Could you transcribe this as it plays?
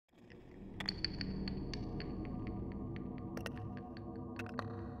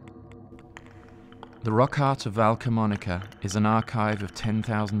The rock art of Valcamonica is an archive of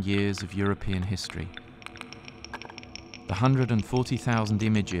 10,000 years of European history. The 140,000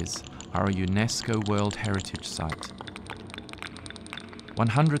 images are a UNESCO World Heritage Site.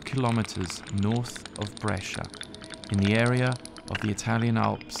 100 kilometers north of Brescia, in the area of the Italian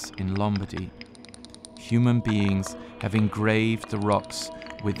Alps in Lombardy, human beings have engraved the rocks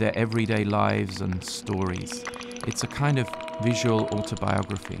with their everyday lives and stories. It's a kind of visual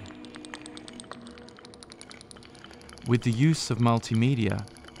autobiography. With the use of multimedia,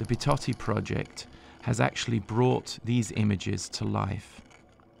 the Bitotti project has actually brought these images to life.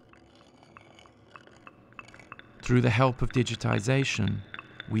 Through the help of digitization,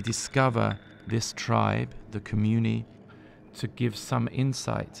 we discover this tribe, the comuni, to give some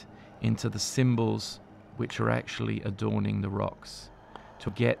insight into the symbols which are actually adorning the rocks, to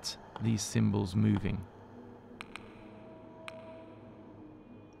get these symbols moving.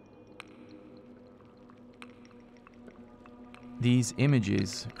 These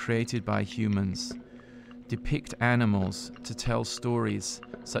images, created by humans, depict animals to tell stories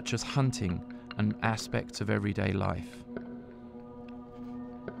such as hunting and aspects of everyday life.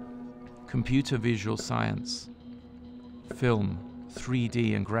 Computer visual science, film,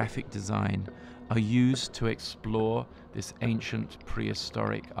 3D and graphic design are used to explore this ancient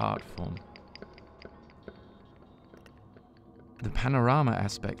prehistoric art form. The panorama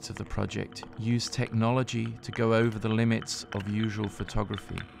aspects of the project use technology to go over the limits of usual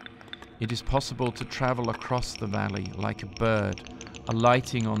photography. It is possible to travel across the valley like a bird,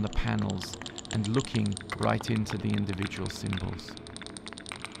 alighting on the panels and looking right into the individual symbols.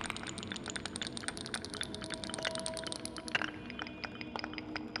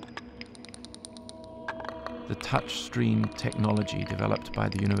 The touchscreen technology developed by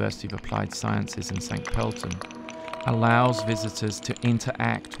the University of Applied Sciences in St. Pölten allows visitors to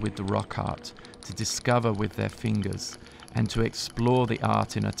interact with the rock art, to discover with their fingers, and to explore the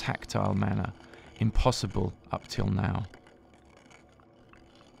art in a tactile manner, impossible up till now.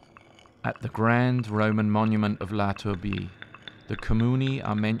 At the grand Roman monument of La Turbie, the Comuni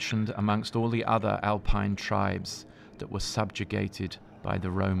are mentioned amongst all the other Alpine tribes that were subjugated by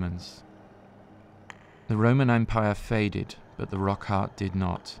the Romans. The Roman Empire faded, but the rock art did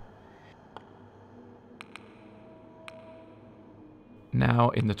not. Now,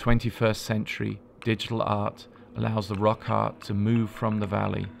 in the 21st century, digital art allows the rock art to move from the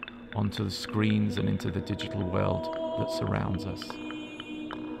valley onto the screens and into the digital world that surrounds us.